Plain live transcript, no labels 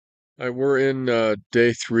We're in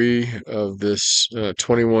day three of this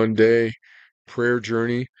 21-day prayer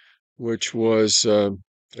journey, which was I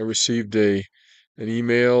received an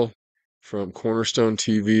email from Cornerstone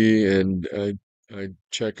TV, and I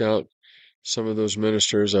check out some of those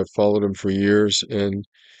ministers. I've followed them for years, and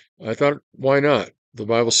I thought, why not? The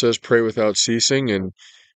Bible says pray without ceasing, and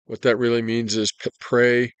what that really means is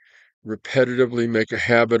pray repetitively, make a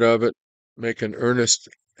habit of it, make an earnest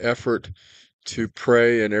effort to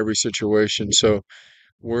pray in every situation. So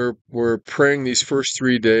we're praying these first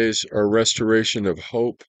 3 days our restoration of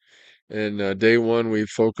hope. And day one, we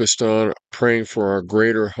focused on praying for our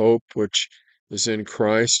greater hope, which is in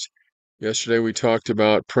Christ. Yesterday, we talked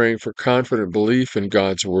about praying for confident belief in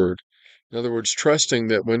God's word. In other words, trusting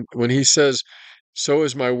that when He says, "So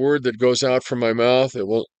is my word that goes out from my mouth, it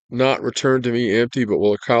will not return to me empty, but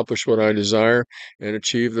will accomplish what I desire and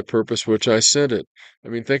achieve the purpose which I sent it." I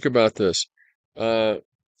mean, think about this. Uh,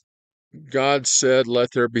 God said,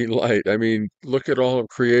 "Let there be light." I mean, look at all of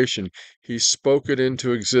creation. He spoke it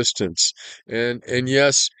into existence. And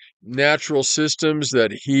yes, natural systems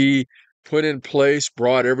that He put in place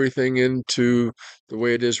brought everything into the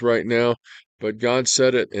way it is right now. But God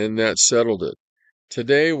said it, and that settled it.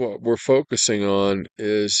 Today, what we're focusing on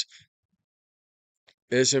is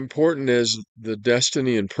as important as the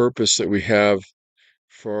destiny and purpose that we have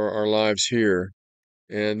for our lives here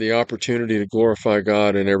and the opportunity to glorify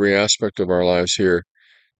God in every aspect of our lives here.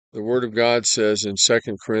 The Word of God says in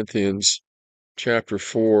 2 Corinthians chapter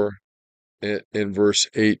 4 in verse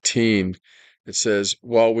 18, it says,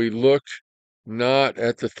 "While we look not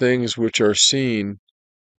at the things which are seen,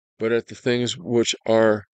 but at the things which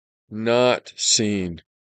are not seen.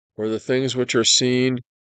 For the things which are seen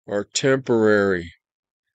are temporary,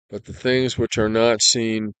 but the things which are not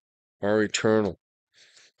seen are eternal."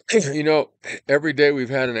 You know, every day we've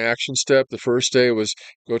had an action step. The first day was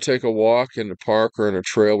go take a walk in the park or in a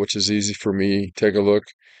trail, which is easy for me. Take a look.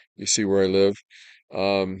 You see where I live.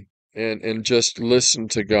 And just listen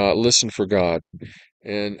to God, listen for God,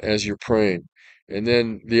 and as you're praying. And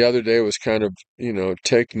then the other day was kind of,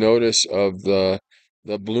 take notice of the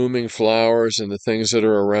blooming flowers and the things that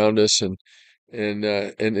are around us. And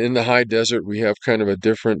in the high desert, we have kind of a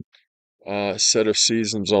different set of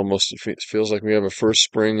seasons almost. It feels like we have a first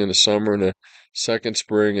spring and a summer and a second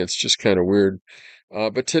spring. It's just kind of weird.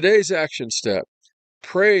 But today's action step,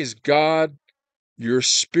 praise God, your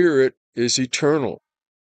spirit is eternal.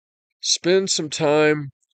 Spend some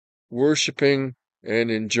time worshiping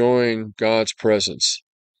and enjoying God's presence.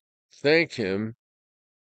 Thank Him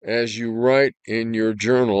as you write in your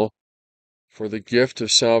journal for the gift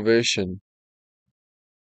of salvation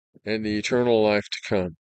and the eternal life to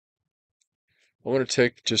come. I want to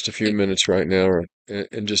take just a few minutes right now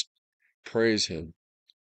and just praise Him.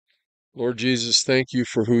 Lord Jesus, thank you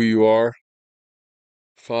for who you are.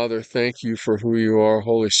 Father, thank you for who you are.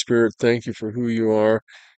 Holy Spirit, thank you for who you are.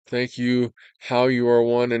 Thank you. How you are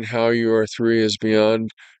one and how you are three is beyond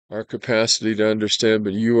our capacity to understand,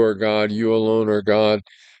 but you are God. You alone are God.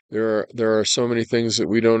 There are so many things that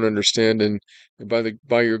we don't understand, and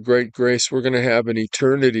by your great grace, we're going to have an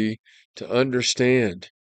eternity to understand.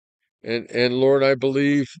 And Lord, I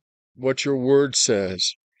believe what your word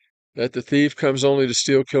says, that the thief comes only to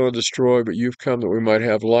steal, kill, and destroy, but you've come that we might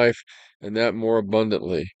have life, and that more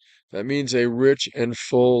abundantly. That means a rich and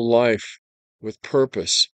full life with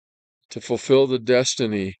purpose to fulfill the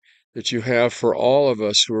destiny that you have for all of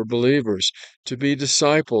us who are believers, to be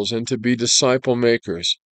disciples and to be disciple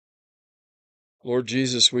makers. Lord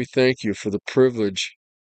Jesus, we thank you for the privilege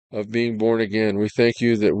of being born again. We thank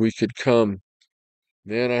you that we could come.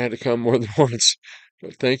 Man, I had to come more than once,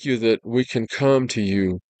 but thank you that we can come to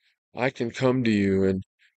you. I can come to you, and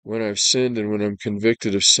when I've sinned and when I'm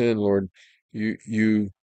convicted of sin, Lord, you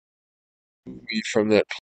move me from that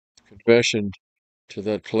confession to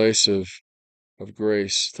that place of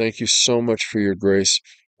grace. Thank you so much for your grace.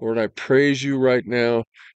 Lord, I praise you right now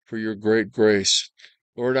for your great grace.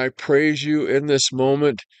 Lord, I praise you in this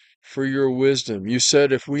moment for your wisdom. You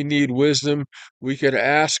said if we need wisdom, we could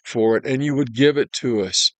ask for it and you would give it to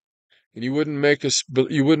us. And you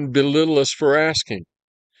wouldn't belittle us for asking.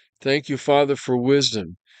 Thank you, Father, for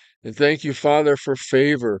wisdom. And thank you, Father, for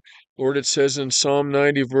favor. Lord, it says in Psalm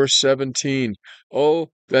 90, verse 17,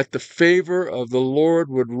 "Oh, that the favor of the Lord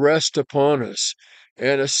would rest upon us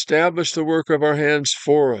and establish the work of our hands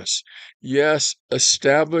for us." Yes,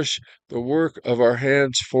 establish the work of our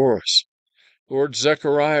hands for us. Lord,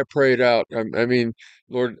 Zechariah prayed out. I mean,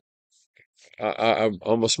 Lord, I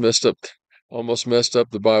almost messed up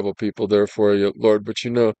the Bible people there for you, Lord, but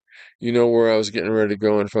you know where I was getting ready to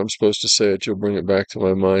go, and if I'm supposed to say it, you'll bring it back to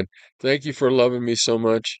my mind. Thank you for loving me so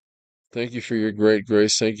much. Thank you for your great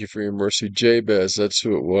grace. Thank you for your mercy. Jabez, that's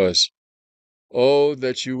who it was. Oh,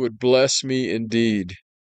 that you would bless me indeed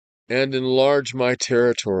and enlarge my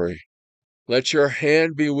territory. Let your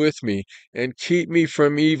hand be with me and keep me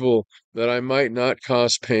from evil, that I might not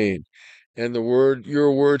cause pain. And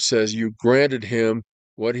your word says you granted him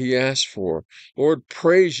what he asked for. Lord,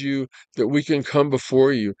 praise you that we can come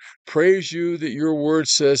before you. Praise you that your word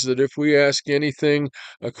says that if we ask anything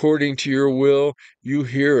according to your will, you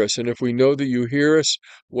hear us. And if we know that you hear us,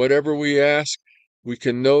 whatever we ask, we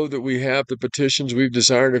can know that we have the petitions we've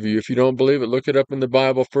desired of you. If you don't believe it, look it up in the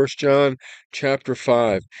Bible, 1 John chapter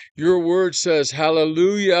 5. Your word says,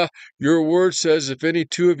 hallelujah. Your word says, if any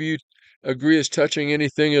two of you agree as touching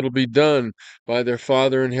anything, it'll be done by their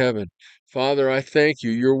Father in heaven. Father, I thank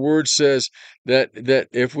you. Your word says that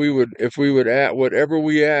if we would ask whatever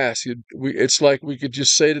we ask, it's like we could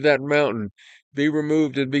just say to that mountain, be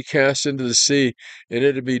removed and be cast into the sea, and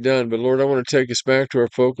it'd be done. But Lord, I want to take us back to our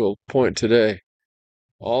focal point today.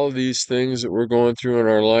 All of these things that we're going through in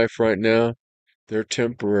our life right now, they're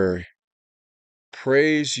temporary.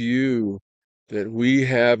 Praise you that we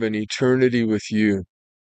have an eternity with you,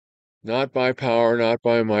 not by power, not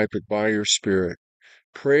by might, but by your Spirit.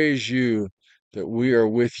 Praise you that we are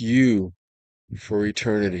with you for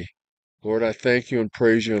eternity. Lord, I thank you and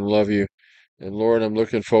praise you and love you. And Lord, I'm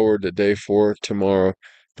looking forward to day 4 tomorrow.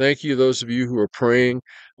 Thank you, those of you who are praying.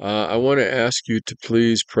 I want to ask you to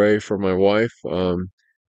please pray for my wife.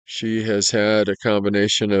 She has had a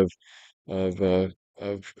combination of uh,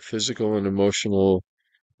 of physical and emotional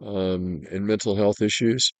and mental health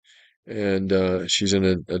issues, and she's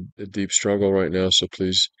in a deep struggle right now. So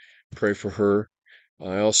please pray for her.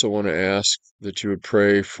 I also want to ask that you would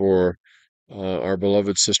pray for our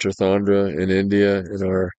beloved sister Thandra in India, and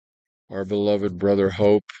our beloved brother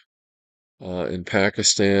Hope in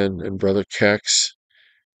Pakistan, and brother Kex.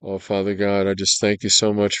 Oh, Father God, I just thank you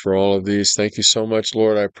so much for all of these. Thank you so much,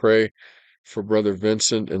 Lord. I pray for Brother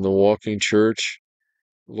Vincent in the Walking Church.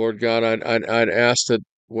 Lord God, I'd ask that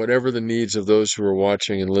whatever the needs of those who are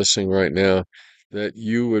watching and listening right now, that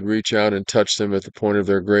you would reach out and touch them at the point of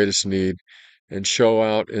their greatest need and show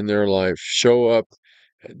out in their life. Show up,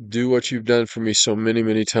 do what you've done for me so many,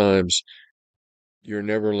 many times. You're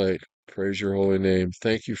never late. Praise your holy name.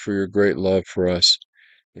 Thank you for your great love for us.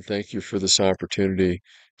 And thank you for this opportunity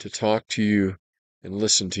to talk to you and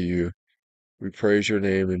listen to you. We praise your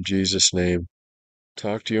name in Jesus' name.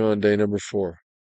 Talk to you on day number 4.